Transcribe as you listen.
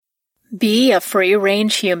Be a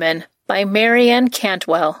Free-Range Human by Marianne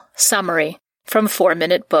Cantwell. Summary from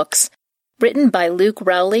 4-Minute Books. Written by Luke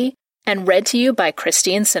Rowley and read to you by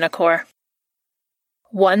Christine Sinacor.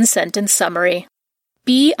 One-sentence summary.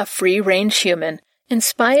 Be a free-range human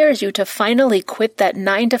inspires you to finally quit that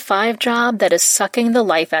 9-to-5 job that is sucking the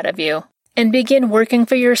life out of you and begin working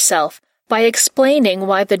for yourself by explaining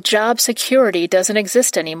why the job security doesn't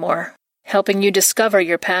exist anymore, helping you discover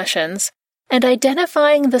your passions, and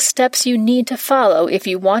identifying the steps you need to follow if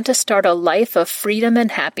you want to start a life of freedom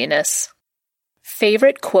and happiness.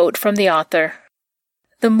 Favorite quote from the author.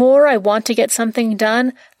 The more I want to get something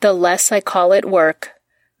done, the less I call it work.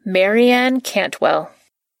 Marianne Cantwell.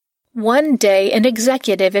 One day, an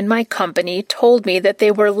executive in my company told me that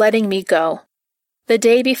they were letting me go. The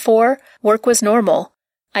day before, work was normal.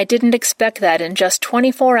 I didn't expect that in just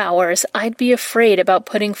 24 hours I'd be afraid about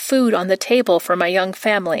putting food on the table for my young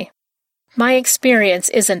family. My experience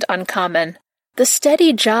isn't uncommon. The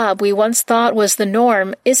steady job we once thought was the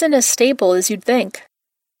norm isn't as stable as you'd think.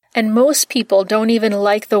 And most people don't even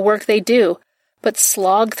like the work they do, but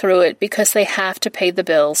slog through it because they have to pay the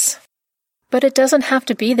bills. But it doesn't have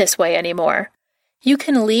to be this way anymore. You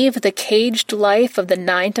can leave the caged life of the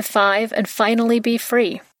 9-to-5 and finally be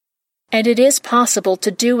free. And it is possible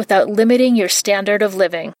to do without limiting your standard of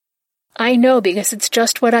living. I know because it's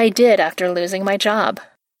just what I did after losing my job.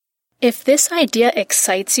 If this idea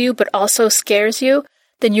excites you but also scares you,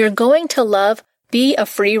 then you're going to love Be a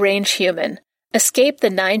Free-Range Human. Escape the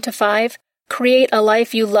 9-to-5, create a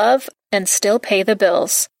life you love, and still pay the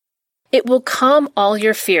bills. It will calm all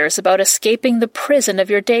your fears about escaping the prison of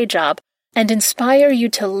your day job and inspire you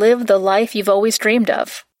to live the life you've always dreamed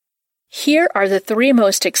of. Here are the 3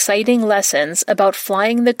 most exciting lessons about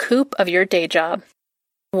flying the coop of your day job.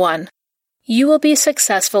 1. You will be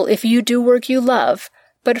successful if you do work you love.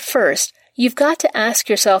 But first, you've got to ask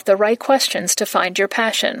yourself the right questions to find your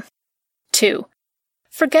passion. 2.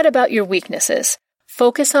 Forget about your weaknesses.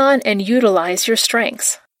 Focus on and utilize your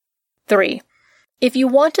strengths. 3. If you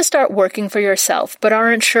want to start working for yourself but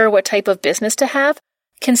aren't sure what type of business to have,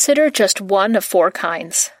 consider just one of 4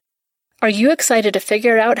 kinds. Are you excited to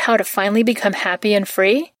figure out how to finally become happy and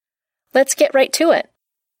free? Let's get right to it.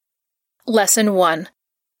 Lesson 1.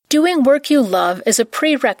 Doing work you love is a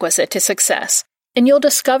prerequisite to success, and you'll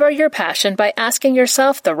discover your passion by asking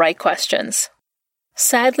yourself the right questions.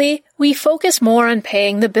 Sadly, we focus more on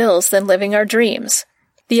paying the bills than living our dreams.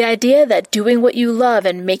 The idea that doing what you love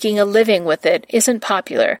and making a living with it isn't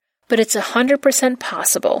popular, but it's 100%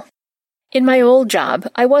 possible. In my old job,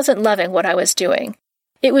 I wasn't loving what I was doing.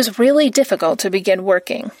 It was really difficult to begin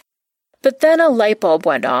working. But then a light bulb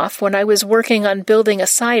went off when I was working on building a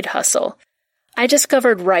side hustle. I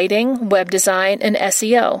discovered writing, web design, and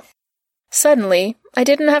SEO. Suddenly, I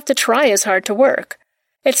didn't have to try as hard to work.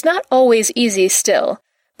 It's not always easy still,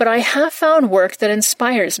 but I have found work that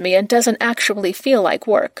inspires me and doesn't actually feel like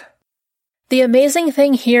work. The amazing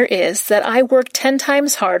thing here is that I work 10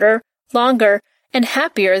 times harder, longer, and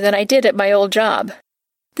happier than I did at my old job.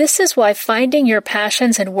 This is why finding your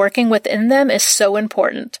passions and working within them is so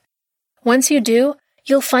important. Once you do,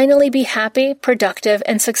 you'll finally be happy, productive,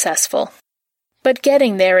 and successful. But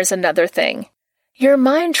getting there is another thing. Your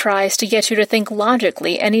mind tries to get you to think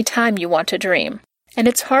logically any time you want to dream, and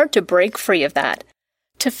it's hard to break free of that.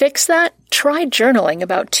 To fix that, try journaling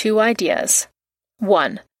about 2 ideas.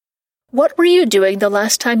 1. What were you doing the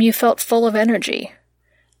last time you felt full of energy?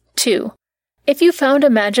 2. If you found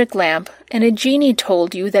a magic lamp and a genie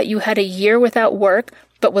told you that you had a year without work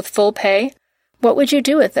but with full pay, what would you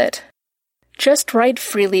do with it? Just write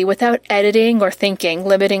freely without editing or thinking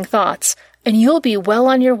limiting thoughts, and you'll be well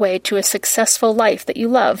on your way to a successful life that you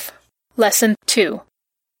love. Lesson 2.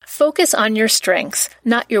 Focus on your strengths,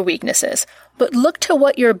 not your weaknesses, but look to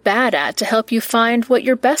what you're bad at to help you find what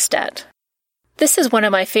you're best at. This is one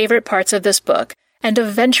of my favorite parts of this book, and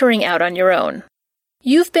of venturing out on your own.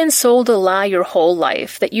 You've been sold a lie your whole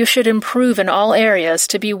life that you should improve in all areas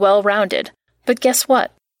to be well-rounded. But guess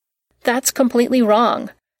what? That's completely wrong.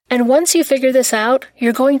 And once you figure this out,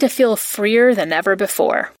 you're going to feel freer than ever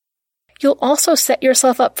before. You'll also set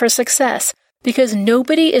yourself up for success because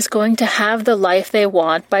nobody is going to have the life they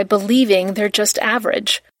want by believing they're just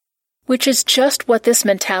average, which is just what this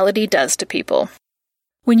mentality does to people.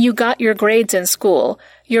 When you got your grades in school,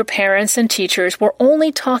 your parents and teachers were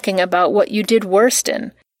only talking about what you did worst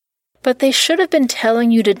in. But they should have been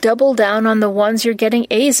telling you to double down on the ones you're getting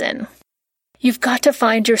A's in. You've got to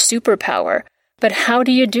find your superpower, but how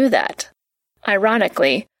do you do that?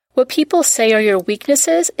 Ironically, what people say are your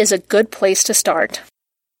weaknesses is a good place to start.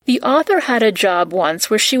 The author had a job once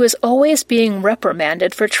where she was always being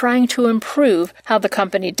reprimanded for trying to improve how the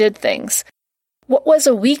company did things. What was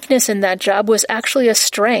a weakness in that job was actually a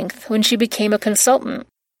strength when she became a consultant.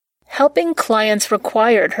 Helping clients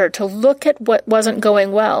required her to look at what wasn't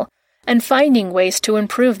going well and finding ways to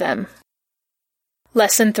improve them.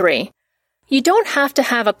 Lesson 3. You don't have to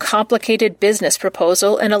have a complicated business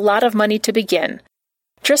proposal and a lot of money to begin.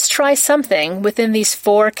 Just try something within these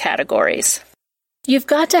 4 categories. You've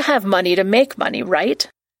got to have money to make money, right?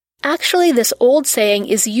 Actually, this old saying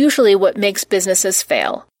is usually what makes businesses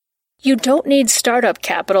fail. You don't need startup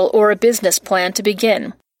capital or a business plan to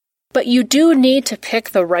begin, but you do need to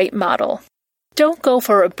pick the right model. Don't go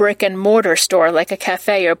for a brick-and-mortar store like a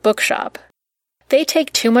cafe or bookshop. They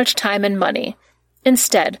take too much time and money.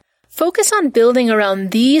 Instead, focus on building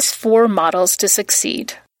around these 4 models to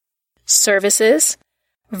succeed. Services,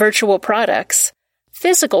 virtual products,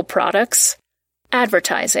 physical products,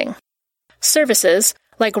 advertising. Services,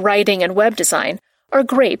 like writing and web design, are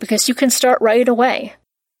great because you can start right away.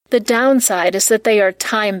 The downside is that they are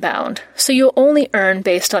time-bound, so you only earn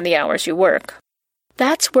based on the hours you work.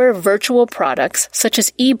 That's where virtual products, such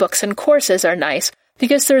as ebooks and courses, are nice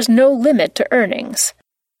because there's no limit to earnings.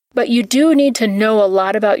 But you do need to know a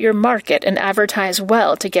lot about your market and advertise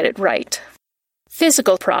well to get it right.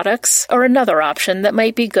 Physical products are another option that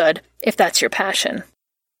might be good if that's your passion.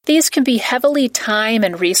 These can be heavily time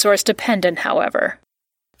and resource dependent, however.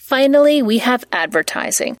 Finally, we have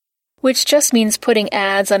advertising, which just means putting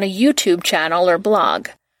ads on a YouTube channel or blog.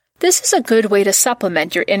 This is a good way to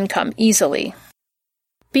supplement your income easily.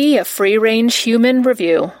 Be a Free-Range Human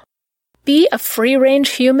review. Be a Free-Range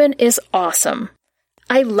Human is awesome.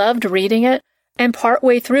 I loved reading it and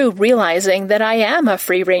partway through realizing that I am a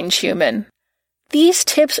free-range human. These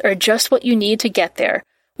tips are just what you need to get there,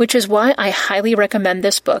 which is why I highly recommend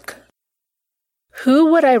this book.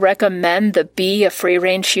 Who would I recommend the Be a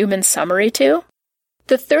Free-Range Human summary to?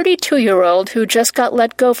 The 32-year-old who just got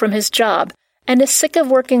let go from his job and is sick of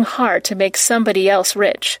working hard to make somebody else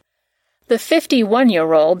rich. The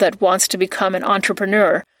 51-year-old that wants to become an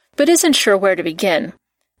entrepreneur but isn't sure where to begin.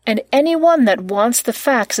 And anyone that wants the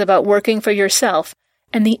facts about working for yourself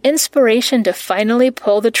and the inspiration to finally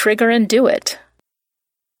pull the trigger and do it.